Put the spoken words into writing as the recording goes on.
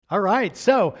All right,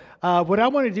 so what I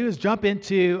want to do is jump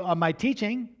into my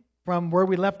teaching from where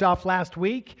we left off last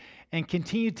week and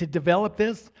continue to develop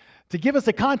this to give us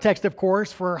a context, of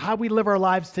course, for how we live our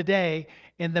lives today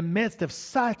in the midst of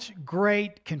such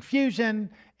great confusion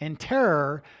and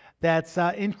terror that's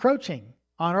encroaching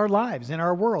on our lives, in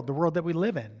our world, the world that we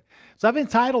live in. So I've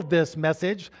entitled this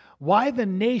message, Why the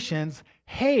Nations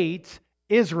Hate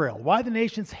Israel. Why the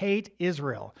Nations Hate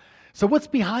Israel. So what's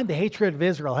behind the hatred of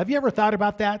Israel? Have you ever thought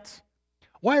about that?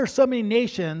 Why are so many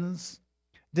nations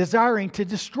desiring to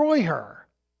destroy her?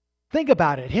 Think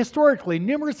about it. Historically,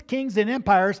 numerous kings and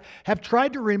empires have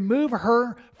tried to remove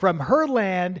her from her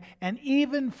land and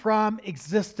even from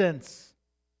existence.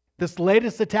 This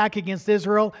latest attack against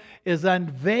Israel is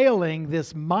unveiling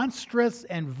this monstrous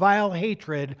and vile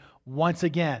hatred once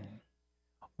again.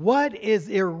 What is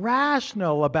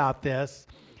irrational about this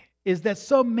is that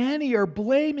so many are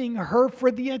blaming her for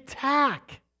the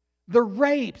attack, the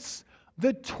rapes,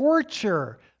 the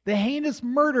torture, the heinous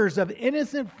murders of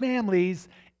innocent families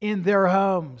in their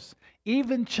homes.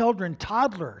 Even children,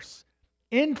 toddlers,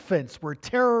 infants were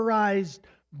terrorized,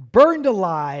 burned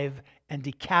alive, and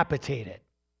decapitated.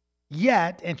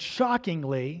 Yet, and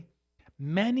shockingly,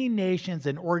 many nations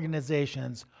and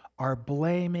organizations are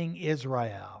blaming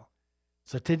Israel.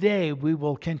 So today we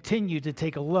will continue to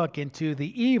take a look into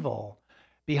the evil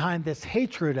behind this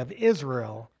hatred of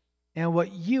Israel and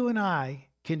what you and I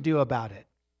can do about it.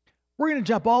 We're going to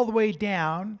jump all the way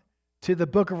down to the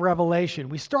book of Revelation.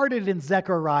 We started in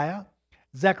Zechariah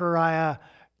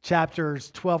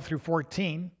chapters 12 through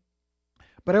 14.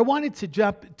 But I wanted to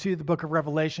jump to the book of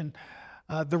Revelation.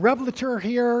 The revelator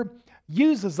here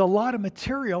uses a lot of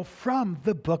material from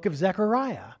the book of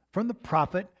Zechariah, from the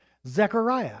prophet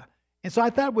Zechariah. And so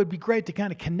I thought it would be great to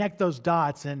kind of connect those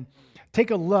dots and take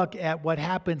a look at what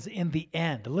happens in the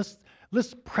end.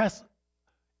 Let's press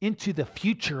into the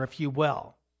future, if you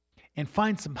will, and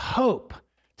find some hope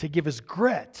to give us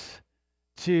grit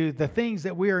to the things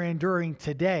that we are enduring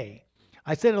today.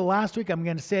 I said it last week, I'm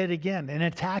going to say it again. An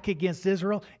attack against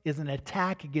Israel is an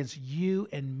attack against you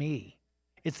and me.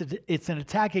 It's an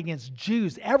attack against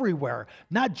Jews everywhere,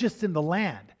 not just in the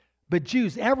land, but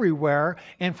Jews everywhere,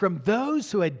 and from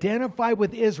those who identify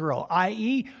with Israel,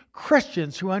 i.e.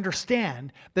 Christians who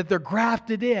understand that they're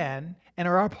grafted in and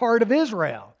are a part of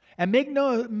Israel. And make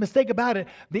no mistake about it,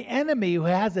 the enemy who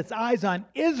has its eyes on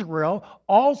Israel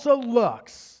also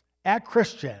looks at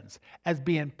Christians as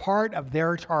being part of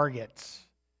their targets.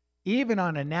 Even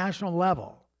on a national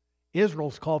level,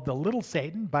 Israel's called the little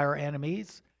Satan by our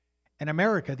enemies, and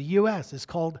America, the U.S., is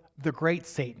called the great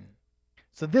Satan.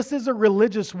 So this is a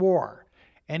religious war,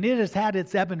 and it has had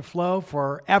its ebb and flow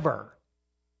forever.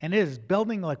 And it is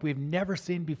building like we've never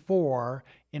seen before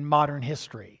in modern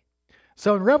history.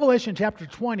 So in Revelation chapter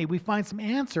 20, we find some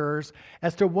answers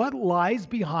as to what lies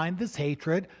behind this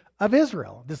hatred of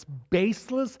Israel, this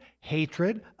baseless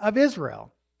hatred of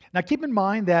Israel. Now keep in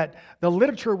mind that the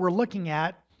literature we're looking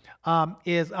at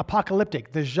is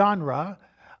apocalyptic. The genre,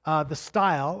 the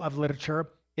style of literature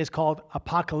is called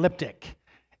apocalyptic.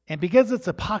 And because it's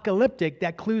apocalyptic,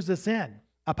 that clues us in.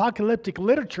 Apocalyptic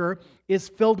literature is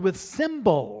filled with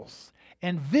symbols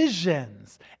and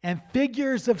visions and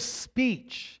figures of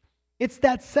speech. It's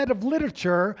that set of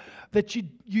literature that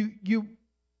you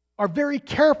are very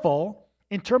careful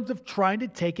in terms of trying to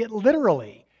take it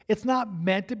literally. It's not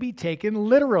meant to be taken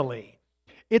literally.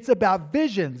 It's about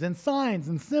visions and signs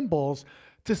and symbols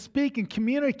to speak and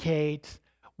communicate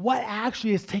what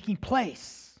actually is taking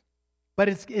place. But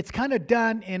it's kind of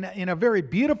done in a very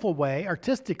beautiful way,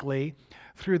 artistically,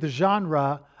 through the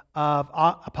genre of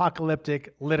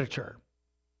apocalyptic literature.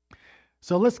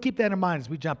 So let's keep that in mind as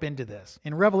we jump into this.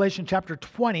 In Revelation chapter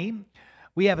 20,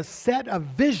 we have a set of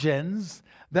visions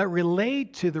that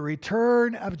relate to the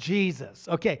return of Jesus.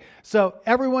 Okay, so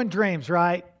everyone dreams,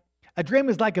 right? A dream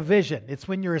is like a vision. It's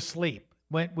when you're asleep.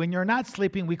 When you're not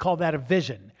sleeping, we call that a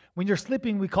vision. When you're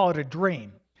sleeping, we call it a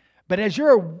dream. But as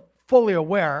you're fully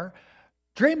aware,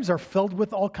 dreams are filled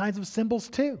with all kinds of symbols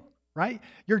too, right?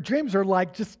 Your dreams are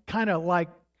like just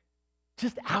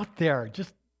out there,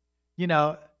 just,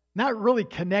 not really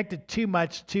connected too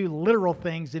much to literal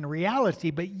things in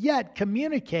reality, but yet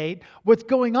communicate what's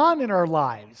going on in our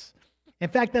lives. In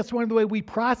fact, that's one of the ways we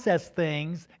process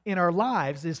things in our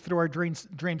lives is through our dream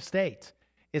state.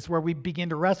 It's where we begin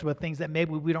to wrestle with things that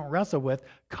maybe we don't wrestle with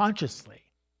consciously.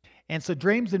 And so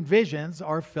dreams and visions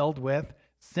are filled with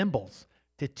symbols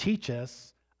to teach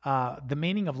us the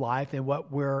meaning of life and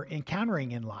what we're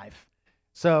encountering in life.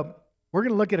 So we're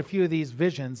going to look at a few of these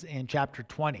visions in chapter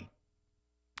 20.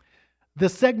 The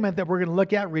segment that we're going to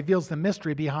look at reveals the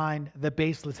mystery behind the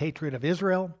baseless hatred of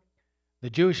Israel, the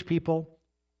Jewish people,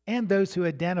 and those who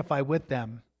identify with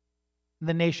them,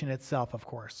 the nation itself, of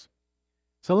course.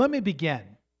 So let me begin.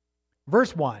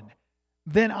 Verse 1.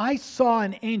 Then I saw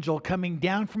an angel coming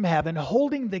down from heaven,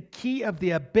 holding the key of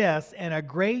the abyss and a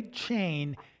great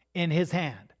chain in his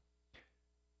hand.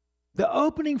 The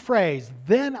opening phrase,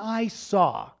 then I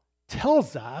saw,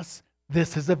 tells us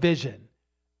this is a vision.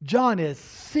 John is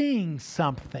seeing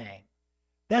something.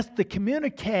 That's the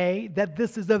communique that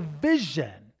this is a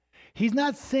vision. He's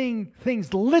not seeing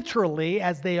things literally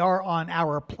as they are on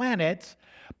our planet,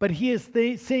 but he is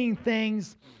seeing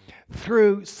things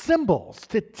through symbols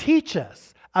to teach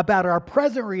us about our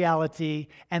present reality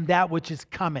and that which is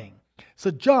coming.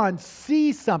 So John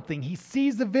sees something. He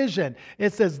sees a vision.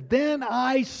 It says, then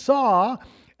I saw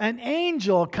an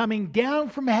angel coming down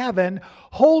from heaven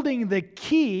holding the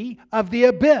key of the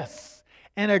abyss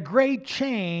and a great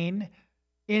chain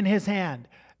in his hand.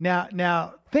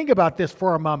 Now think about this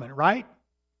for a moment, right?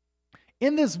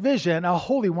 In this vision, a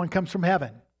holy one comes from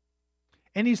heaven,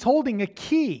 and he's holding a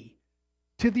key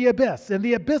to the abyss. And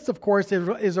the abyss, of course,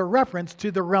 is a reference to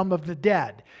the realm of the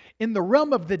dead. In the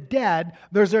realm of the dead,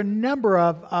 there's a number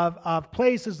of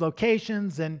places,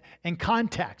 locations, and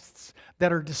contexts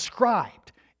that are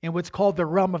described in what's called the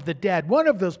realm of the dead. One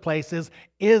of those places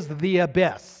is the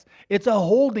abyss. It's a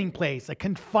holding place, a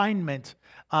confinement,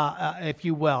 if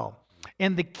you will.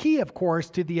 And the key, of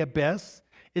course, to the abyss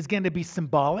is going to be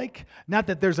symbolic. Not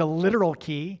that there's a literal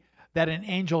key that an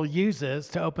angel uses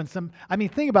to open some. I mean,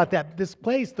 think about that. This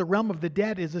place, the realm of the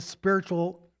dead, is a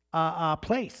spiritual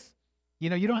place.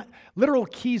 Literal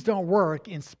keys don't work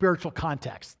in spiritual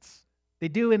contexts. They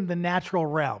do in the natural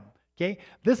realm. Okay?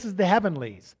 This is the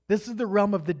heavenlies. This is the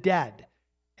realm of the dead.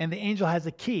 And the angel has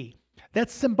a key.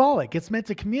 That's symbolic. It's meant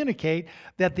to communicate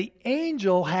that the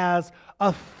angel has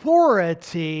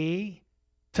authority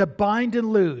to bind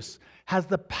and loose, has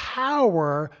the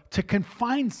power to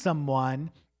confine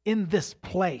someone in this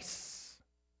place.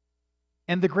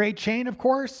 And the great chain, of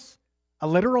course, a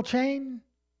literal chain.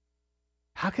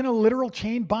 How can a literal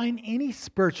chain bind any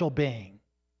spiritual being?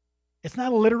 It's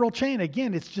not a literal chain.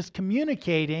 Again, it's just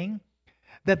communicating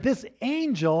that this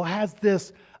angel has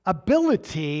this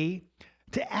ability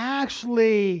to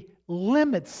actually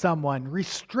limit someone,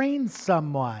 restrain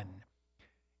someone.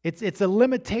 It's a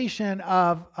limitation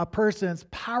of a person's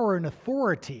power and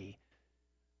authority.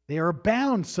 They are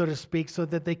bound, so to speak, so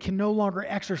that they can no longer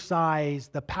exercise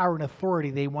the power and authority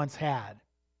they once had.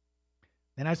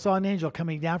 Then I saw an angel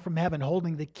coming down from heaven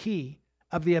holding the key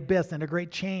of the abyss and a great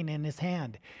chain in his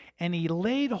hand. And he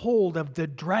laid hold of the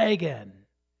dragon,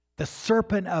 the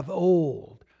serpent of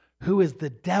old, who is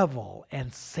the devil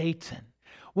and Satan.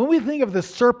 When we think of the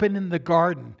serpent in the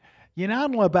garden, I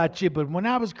don't know about you, but when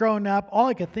I was growing up, all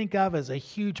I could think of is a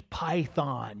huge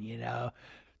python,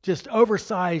 just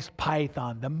oversized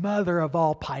python, the mother of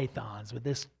all pythons, with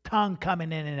this tongue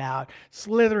coming in and out,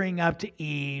 slithering up to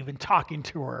Eve and talking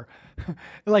to her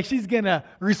like she's going to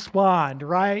respond,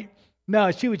 right? No,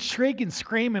 she would shriek and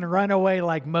scream and run away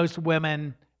like most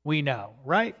women we know,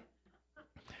 right?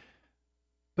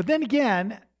 But then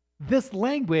again, this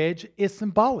language is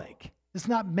symbolic. It's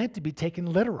not meant to be taken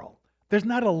literal. There's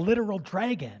not a literal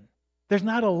dragon. There's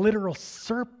not a literal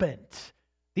serpent.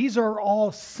 These are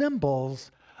all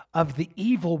symbols of the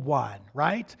evil one,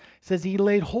 right? It says he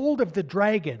laid hold of the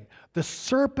dragon, the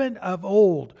serpent of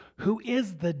old, who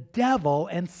is the devil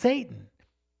and Satan.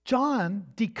 John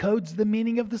decodes the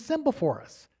meaning of the symbol for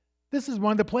us. This is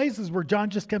one of the places where John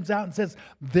just comes out and says,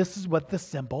 this is what the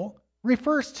symbol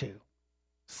refers to.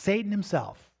 Satan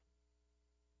himself,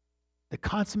 the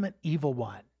consummate evil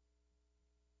one.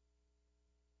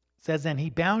 It says, and he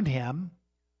bound him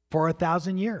for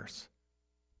 1,000 years.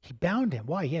 He bound him.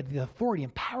 Why? He had the authority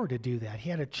and power to do that. He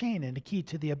had a chain and a key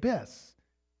to the abyss.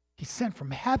 He sent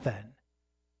from heaven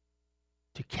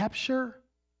to capture,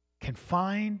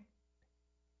 confine,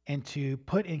 and to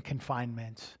put in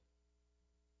confinement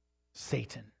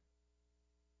Satan.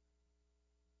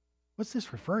 What's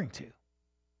this referring to?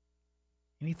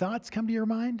 Any thoughts come to your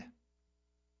mind?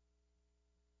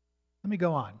 Let me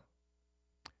go on.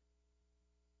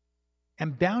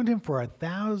 And bound him for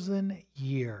 1,000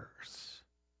 years.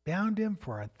 Bound him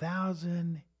for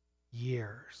 1,000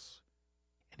 years.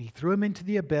 And he threw him into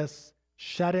the abyss,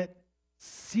 shut it,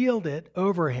 sealed it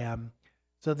over him,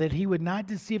 so that he would not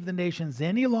deceive the nations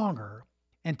any longer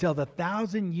until the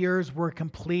 1,000 years were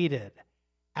completed.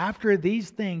 After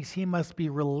these things, he must be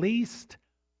released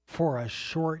for a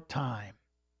short time.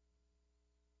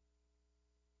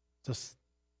 So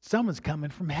someone's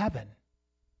coming from heaven.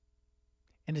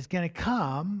 And is going to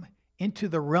come into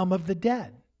the realm of the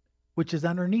dead, which is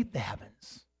underneath the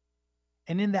heavens.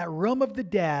 And in that realm of the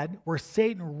dead, where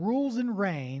Satan rules and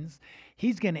reigns,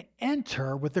 he's going to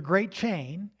enter with a great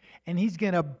chain, and he's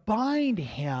going to bind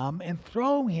him and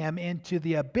throw him into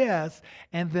the abyss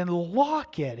and then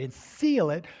lock it and seal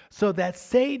it so that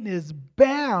Satan is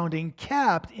bound and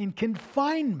kept in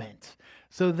confinement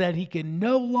so that he can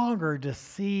no longer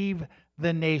deceive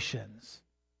the nations.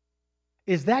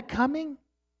 Is that coming?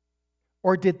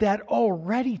 Or did that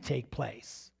already take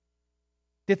place?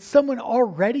 Did someone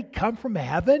already come from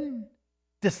heaven,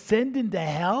 descend into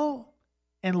hell,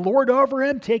 and lord over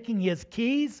him, taking his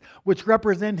keys, which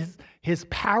represent his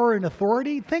power and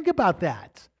authority? Think about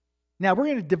that. Now, we're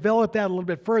going to develop that a little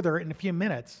bit further in a few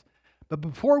minutes. But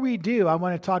before we do, I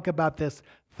want to talk about this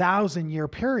 1,000-year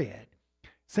period.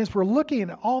 Since we're looking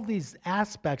at all these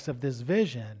aspects of this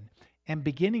vision and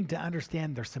beginning to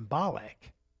understand they're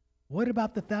symbolic, what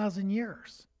about the 1,000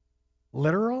 years?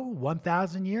 Literal,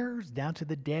 1,000 years, down to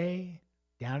the day,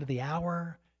 down to the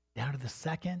hour, down to the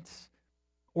seconds?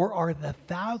 Or are the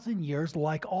 1,000 years,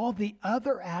 like all the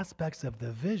other aspects of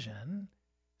the vision,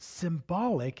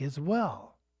 symbolic as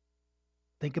well?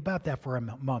 Think about that for a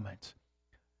moment.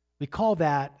 We call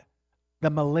that the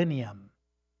millennium,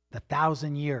 the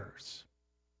 1,000 years.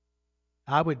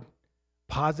 I would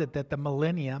posit that the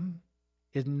millennium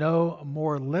is no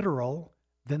more literal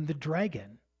than the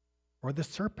dragon or the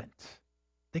serpent,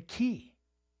 the key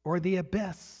or the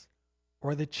abyss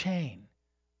or the chain.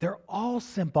 They're all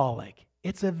symbolic.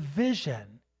 It's a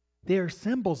vision. They are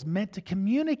symbols meant to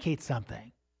communicate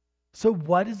something. So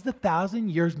what is the 1,000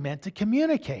 years meant to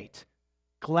communicate?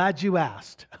 Glad you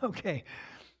asked. Okay.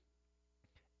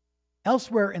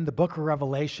 Elsewhere in the book of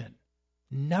Revelation,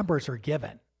 numbers are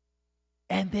given,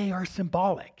 and they are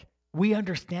symbolic. We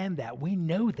understand that. We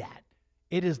know that.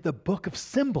 It is the book of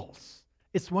symbols.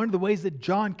 It's one of the ways that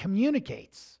John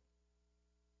communicates.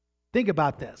 Think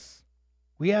about this.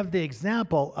 We have the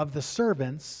example of the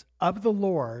servants of the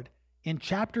Lord in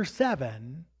chapter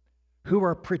 7 who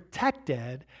are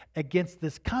protected against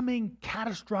this coming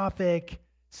catastrophic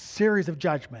series of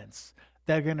judgments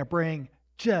that are going to bring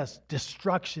just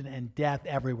destruction and death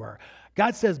everywhere.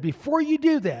 God says, before you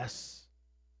do this,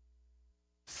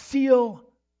 seal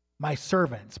my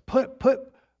servants. Put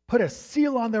a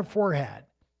seal on their forehead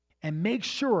and make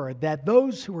sure that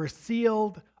those who are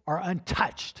sealed are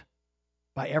untouched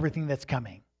by everything that's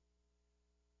coming.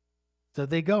 So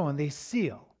they go and they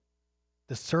seal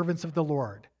the servants of the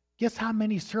Lord. Guess how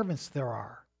many servants there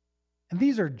are? And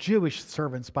these are Jewish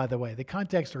servants, by the way. The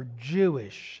context are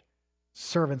Jewish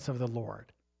servants of the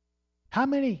Lord. How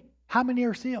many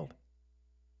are sealed?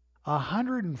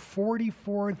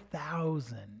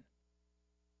 144,000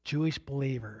 Jewish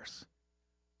believers.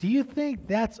 Do you think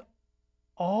that's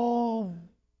all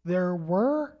there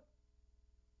were?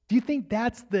 Do you think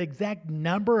that's the exact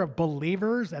number of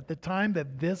believers at the time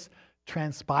that this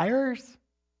transpires?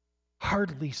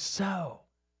 Hardly so.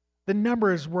 The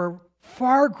numbers were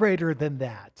far greater than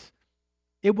that.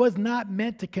 It was not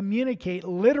meant to communicate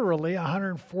literally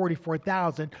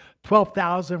 144,000,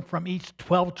 12,000 from each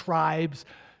 12 tribes,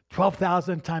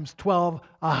 12,000 times 12,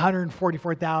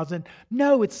 144,000.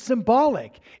 No, it's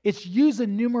symbolic. It's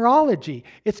using numerology.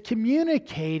 It's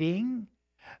communicating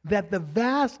that the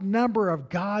vast number of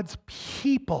God's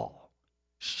people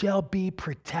shall be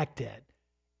protected.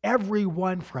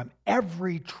 Everyone from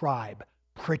every tribe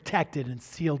protected and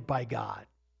sealed by God.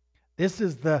 This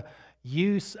is the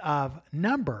use of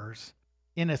numbers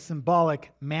in a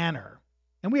symbolic manner.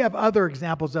 And we have other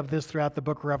examples of this throughout the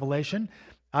book of Revelation.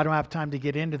 I don't have time to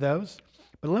get into those,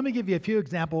 but let me give you a few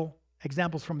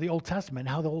examples from the Old Testament,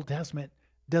 how the Old Testament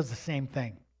does the same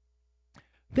thing.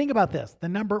 Think about this, the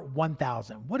number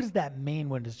 1,000. What does that mean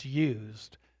when it's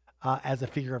used as a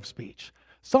figure of speech?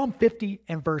 Psalm 50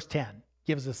 and verse 10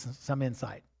 gives us some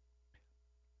insight.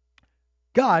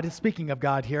 God is speaking of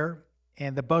God here,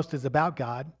 and the boast is about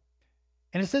God.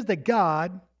 And it says that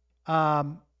God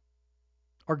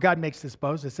makes this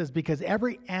boast. It says, because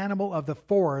every animal of the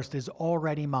forest is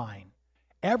already mine.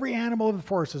 Every animal of the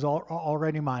forest is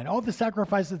already mine. All the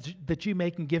sacrifices that you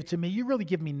make and give to me, you really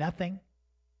give me nothing.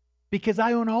 Because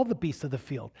I own all the beasts of the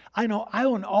field. I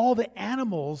own all the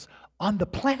animals on the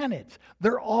planet.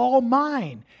 They're all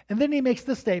mine. And then he makes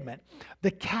the statement,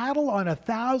 the cattle on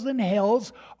 1,000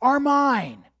 hills are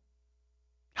mine.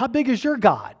 How big is your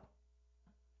God?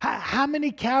 How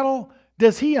many cattle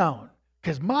does he own?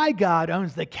 Because my God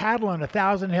owns the cattle on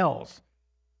 1,000 hills.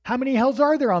 How many hills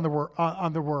are there on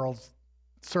the world's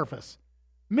surface?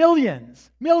 Millions.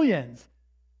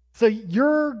 So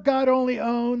your God only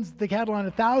owns the cattle on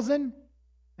 1,000?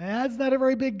 That's not a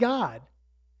very big God.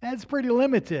 That's pretty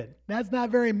limited. That's not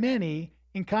very many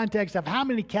in context of how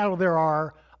many cattle there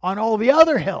are on all the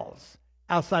other hills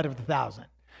outside of the 1,000.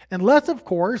 Unless, of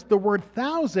course, the word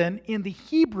 1,000 in the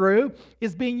Hebrew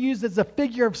is being used as a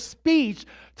figure of speech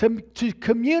to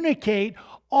communicate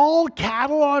all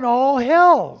cattle on all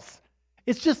hills.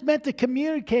 It's just meant to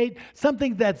communicate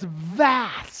something that's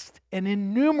vast and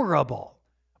innumerable.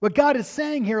 What God is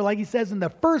saying here, like he says in the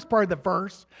first part of the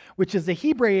verse, which is a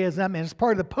Hebraism and it's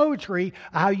part of the poetry,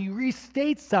 how you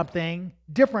restate something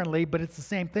differently, but it's the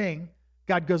same thing.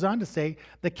 God goes on to say,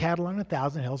 the cattle on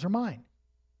 1,000 hills are mine.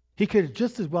 He could have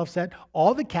just as well said,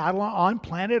 all the cattle on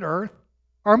planet Earth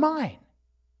are mine.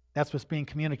 That's what's being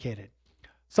communicated.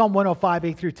 Psalm 105,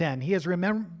 8 through 10. He has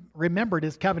remembered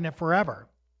his covenant forever.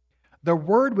 The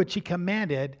word which he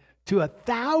commanded to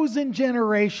 1,000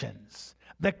 generations.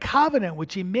 The covenant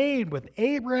which he made with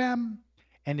Abraham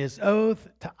and his oath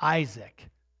to Isaac.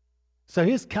 So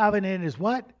his covenant is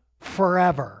what?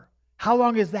 Forever. How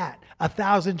long is that?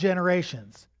 1,000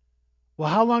 generations. Well,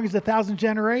 how long is 1,000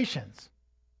 generations?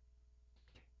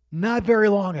 Not very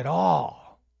long at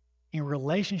all. In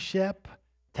relationship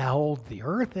to how old the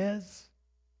earth is,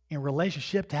 in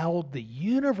relationship to how old the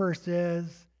universe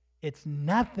is, it's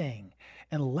nothing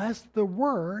unless the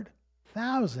word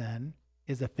 1,000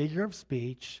 is a figure of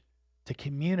speech to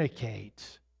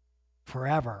communicate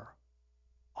forever,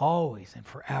 always and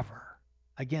forever.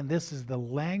 Again, this is the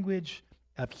language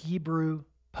of Hebrew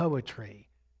poetry,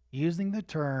 using the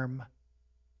term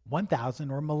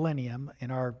 1,000 or millennium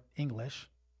in our English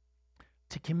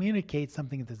to communicate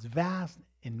something that's vast,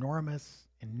 enormous,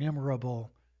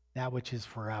 innumerable, that which is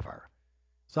forever.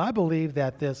 So I believe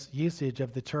that this usage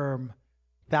of the term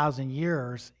 1,000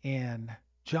 years in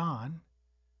John,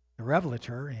 the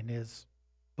Revelator, in his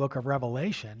book of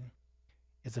Revelation,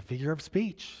 is a figure of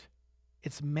speech.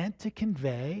 It's meant to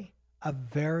convey a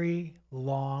very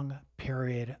long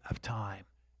period of time,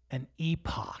 an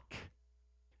epoch,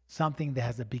 something that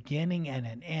has a beginning and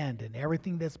an end, and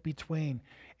everything that's between.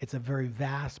 It's a very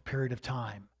vast period of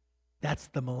time. That's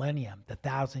the millennium, the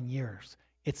 1,000 years.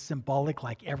 It's symbolic,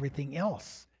 like everything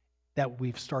else that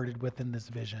we've started with in this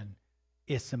vision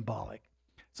is symbolic.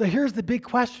 So here's the big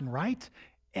question, right?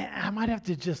 And I might have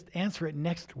to just answer it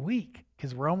next week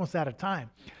because we're almost out of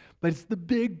time. But it's the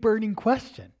big burning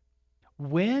question.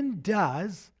 When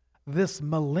does this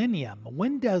millennium,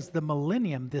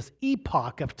 this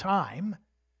epoch of time,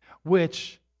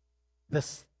 which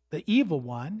the evil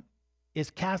one is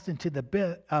cast into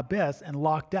the abyss and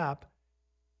locked up,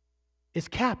 is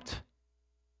kept?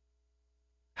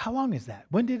 How long is that?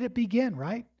 When did it begin,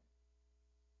 right?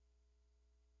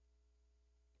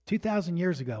 2,000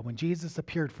 years ago, when Jesus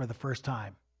appeared for the first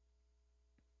time,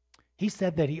 he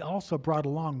said that he also brought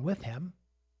along with him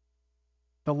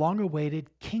the long-awaited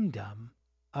kingdom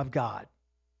of God.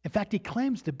 In fact, he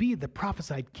claims to be the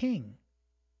prophesied king,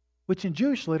 which in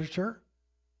Jewish literature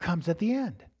comes at the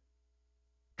end,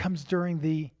 comes during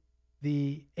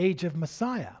the age of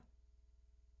Messiah.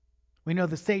 We know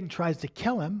that Satan tries to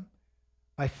kill him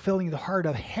by filling the heart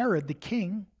of Herod the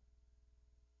king,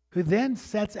 who then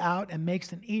sets out and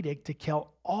makes an edict to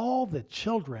kill all the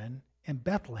children in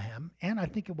Bethlehem. And I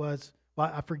think it was,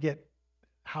 well, I forget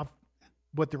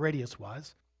what the radius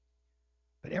was,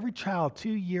 but every child 2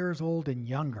 years old and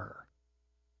younger.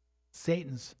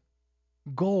 Satan's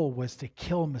goal was to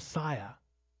kill Messiah.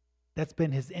 That's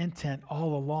been his intent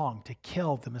all along, to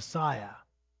kill the Messiah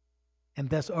and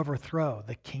thus overthrow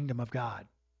the kingdom of God.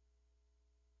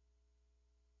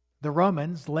 The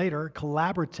Romans later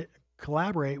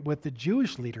collaborate with the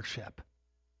Jewish leadership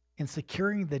in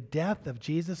securing the death of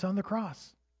Jesus on the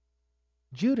cross.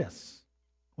 Judas,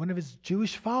 one of his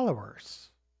Jewish followers,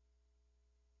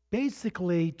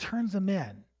 basically turns him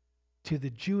in to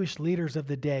the Jewish leaders of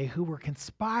the day who were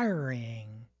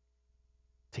conspiring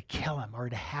to kill him or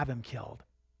to have him killed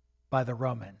by the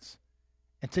Romans.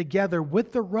 And together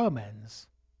with the Romans,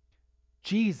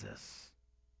 Jesus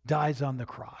dies on the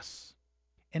cross.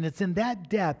 And it's in that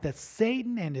death that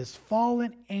Satan and his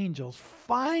fallen angels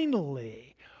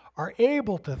finally are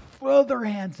able to throw their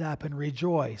hands up and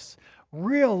rejoice,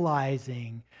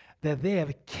 realizing that they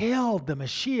have killed the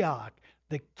Mashiach,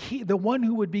 the one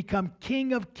who would become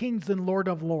King of Kings and Lord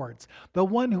of Lords, the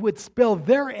one who would spell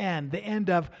their end, the end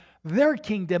of their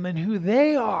kingdom and who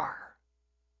they are.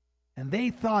 And they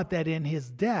thought that in his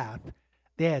death,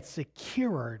 they had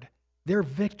secured their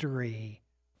victory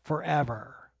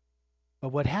forever.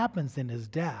 But what happens in his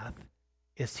death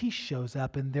is he shows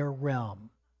up in their realm.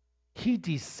 He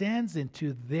descends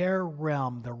into their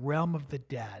realm, the realm of the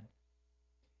dead.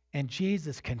 And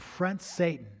Jesus confronts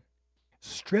Satan,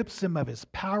 strips him of his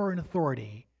power and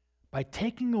authority by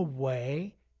taking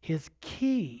away his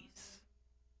keys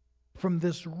from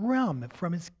this realm,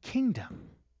 from his kingdom.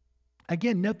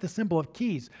 Again, note the symbol of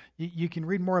keys. You can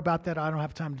read more about that. I don't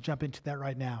have time to jump into that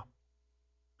right now.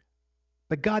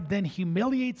 But God then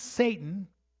humiliates Satan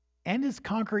and his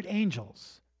conquered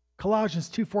angels. Colossians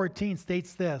 2:14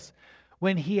 states this: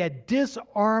 when God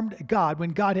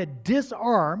had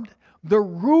disarmed the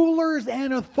rulers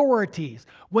and authorities,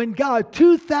 when God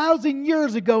 2,000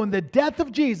 years ago in the death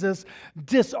of Jesus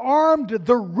disarmed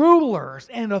the rulers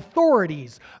and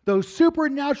authorities, those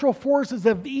supernatural forces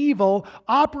of evil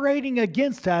operating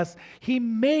against us, he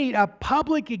made a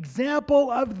public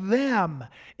example of them,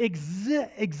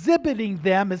 exhibiting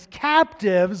them as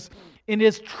captives in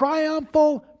his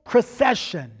triumphal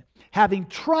procession, having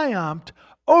triumphed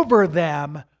over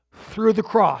them through the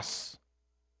cross.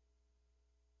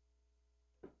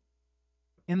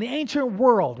 In the ancient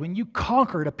world, when you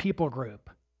conquered a people group,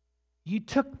 you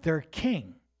took their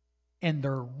king and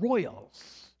their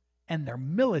royals and their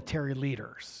military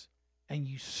leaders, and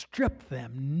you stripped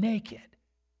them naked,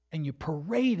 and you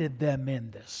paraded them in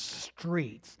the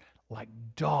streets like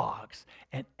dogs,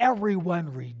 and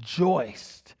everyone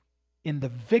rejoiced in the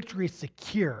victory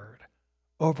secured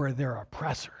over their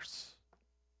oppressors.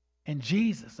 And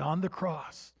Jesus on the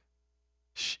cross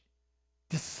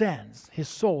descends, his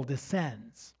soul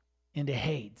descends into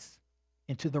Hades,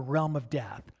 into the realm of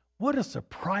death. What a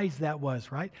surprise that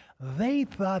was, right? They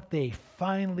thought they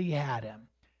finally had him.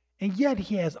 And yet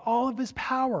he has all of his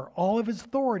power, all of his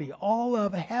authority, all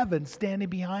of heaven standing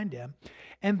behind him.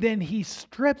 And then he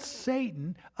strips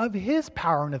Satan of his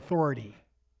power and authority,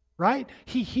 right?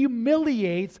 He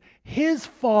humiliates his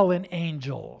fallen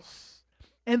angels.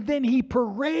 And then he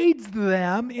parades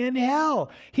them in hell.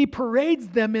 He parades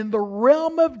them in the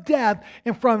realm of death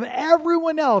in front of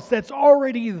everyone else that's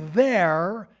already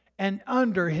there and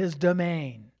under his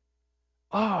domain.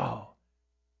 Oh,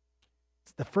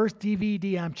 it's the first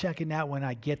DVD I'm checking out when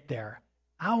I get there.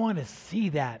 I want to see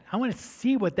that. I want to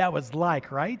see what that was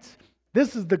like, right?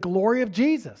 This is the glory of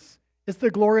Jesus. It's the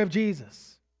glory of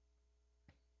Jesus.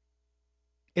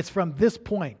 It's from this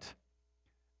point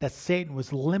that Satan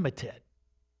was limited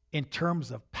in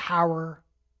terms of power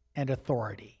and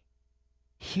authority.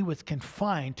 He was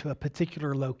confined to a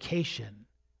particular location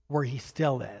where he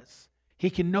still is. He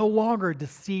can no longer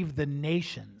deceive the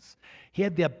nations. He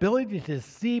had the ability to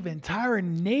deceive entire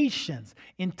nations,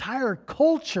 entire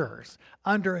cultures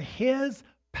under his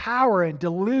power and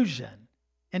delusion,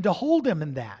 and to hold him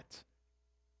in that.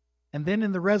 And then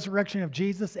in the resurrection of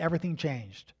Jesus, everything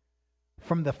changed.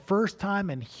 From the first time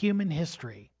in human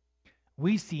history,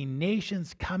 we see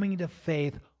nations coming to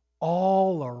faith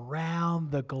all around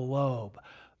the globe.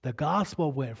 The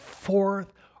gospel went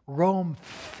forth, Rome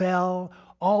fell,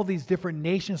 all these different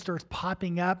nations starts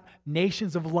popping up,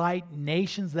 nations of light,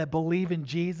 nations that believe in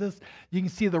Jesus. You can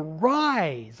see the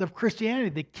rise of Christianity,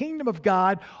 the kingdom of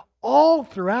God, all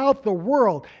throughout the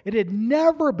world. It had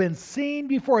never been seen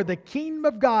before. The kingdom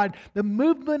of God, the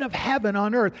movement of heaven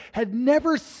on earth, had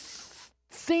never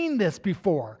seen this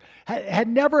before, had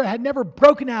never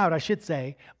broken out, I should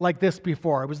say, like this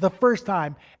before. It was the first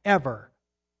time ever.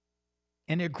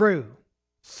 And it grew,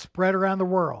 spread around the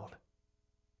world.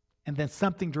 And then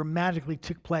something dramatically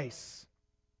took place,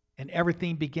 and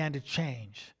everything began to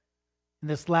change. In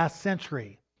this last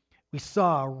century, we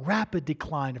saw a rapid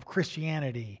decline of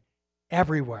Christianity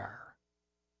everywhere.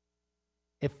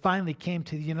 It finally came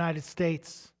to the United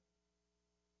States.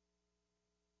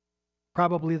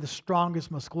 Probably the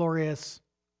strongest, most glorious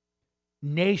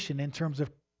nation in terms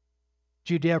of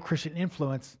Judeo-Christian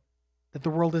influence that the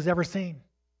world has ever seen.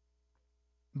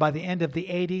 By the end of the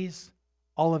 80s,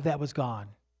 all of that was gone.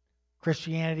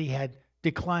 Christianity had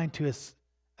declined to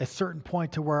a certain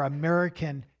point to where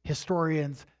American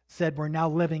historians said we're now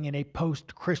living in a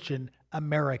post-Christian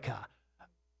America.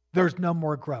 There's no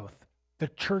more growth. The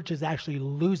church is actually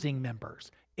losing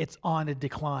members. It's on a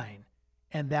decline.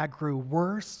 And that grew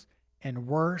worse and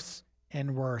worse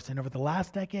and worse. And over the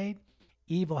last decade,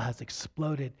 evil has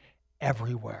exploded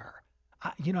everywhere.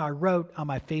 I wrote on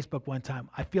my Facebook one time,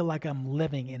 I feel like I'm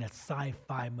living in a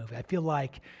sci-fi movie. I feel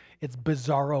like it's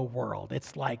bizarro world.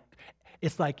 It's like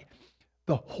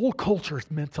the whole culture is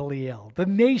mentally ill. The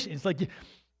nation, it's like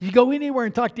you go anywhere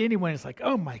and talk to anyone, it's like,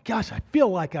 oh my gosh, I feel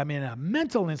like I'm in a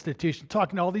mental institution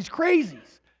talking to all these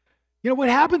crazies. You know what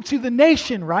happened to the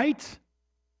nation, right?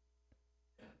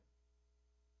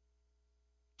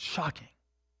 Shocking.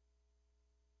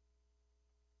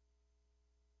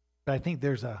 But I think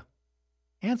there's a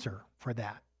answer for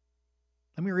that.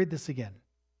 Let me read this again.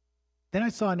 Then I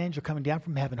saw an angel coming down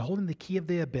from heaven, holding the key of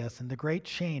the abyss and the great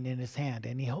chain in his hand.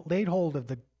 And he laid hold of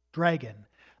the dragon,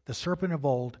 the serpent of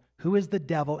old, who is the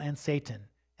devil and Satan,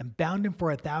 and bound him for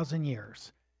 1,000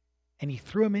 years. And he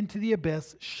threw him into the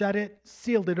abyss, shut it,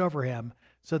 sealed it over him,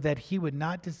 so that he would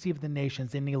not deceive the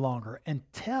nations any longer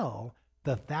until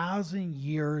the 1,000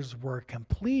 years were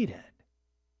completed.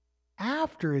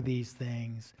 After these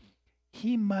things,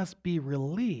 he must be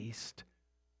released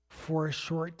for a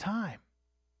short time.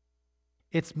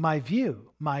 It's my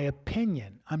view, my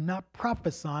opinion. I'm not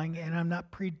prophesying and I'm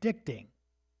not predicting.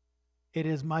 It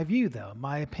is my view, though,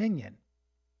 my opinion,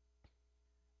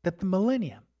 that the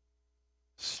millennium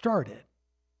started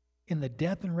in the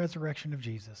death and resurrection of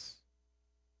Jesus.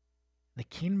 The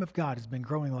kingdom of God has been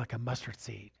growing like a mustard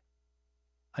seed,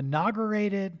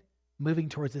 inaugurated, moving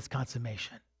towards its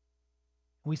consummation.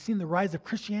 We've seen the rise of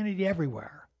Christianity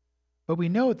everywhere, but we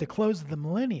know at the close of the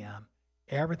millennium,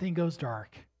 everything goes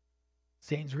dark.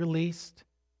 Satan's released,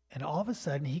 and all of a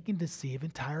sudden he can deceive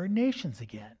entire nations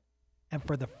again. And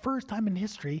for the first time in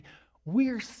history,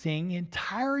 we're seeing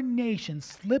entire nations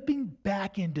slipping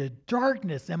back into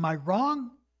darkness. Am I wrong?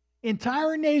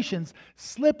 Entire nations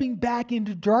slipping back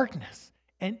into darkness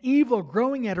and evil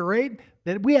growing at a rate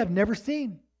that we have never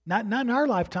seen. Not in our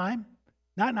lifetime,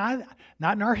 not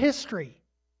in our history.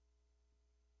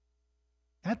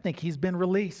 I think he's been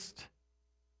released.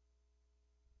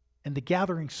 And the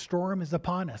gathering storm is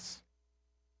upon us.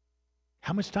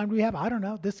 How much time do we have? I don't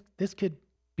know. This could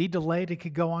be delayed. It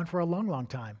could go on for a long, long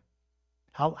time.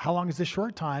 How long is a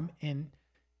short time in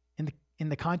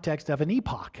the context of an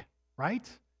epoch, right?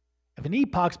 If an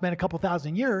epoch's been a couple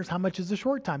thousand years, how much is a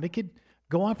short time? It could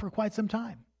go on for quite some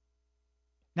time.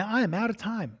 Now, I am out of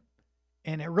time,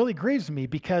 and it really grieves me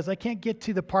because I can't get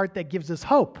to the part that gives us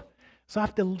hope. So I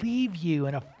have to leave you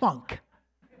in a funk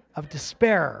of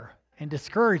despair and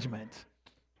discouragement.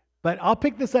 But I'll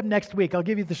pick this up next week. I'll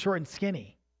give you the short and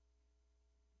skinny.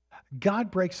 God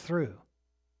breaks through.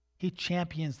 He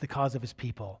champions the cause of his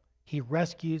people. He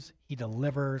rescues, he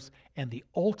delivers, and the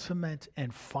ultimate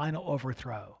and final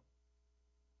overthrow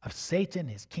of Satan,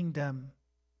 his kingdom,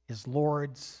 his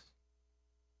lords,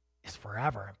 is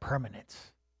forever and permanent.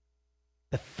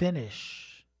 The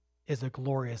finish is a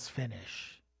glorious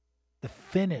finish. The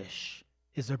finish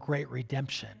is a great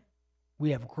redemption.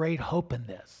 We have great hope in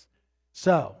this.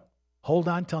 So, hold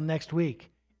on till next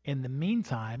week. In the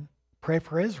meantime, pray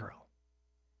for Israel.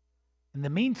 In the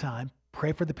meantime,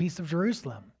 pray for the peace of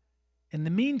Jerusalem. In the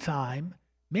meantime,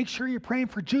 make sure you're praying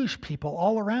for Jewish people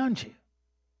all around you.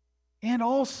 And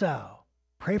also,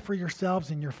 pray for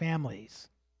yourselves and your families.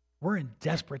 We're in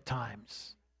desperate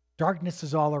times. Darkness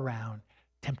is all around.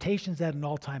 Temptation's at an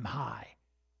all-time high.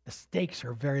 The stakes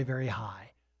are very, very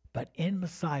high. But in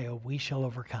Messiah, we shall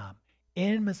overcome.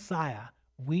 In Messiah,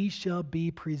 we shall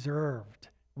be preserved.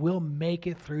 We'll make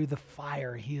it through the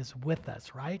fire. He is with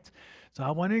us, right? So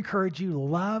I want to encourage you,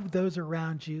 love those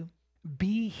around you,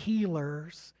 be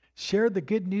healers, share the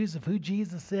good news of who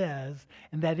Jesus is,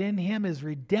 and that in him is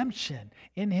redemption.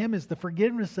 In him is the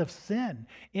forgiveness of sin.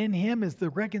 In him is the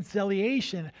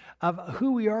reconciliation of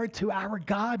who we are to our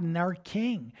God and our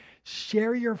King.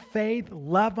 Share your faith,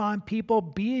 love on people,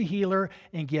 be a healer,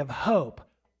 and give hope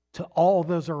to all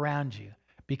those around you.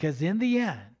 Because in the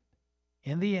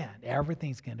end,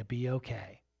 everything's going to be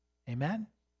okay. Amen?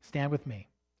 Stand with me.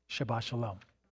 Shabbat shalom.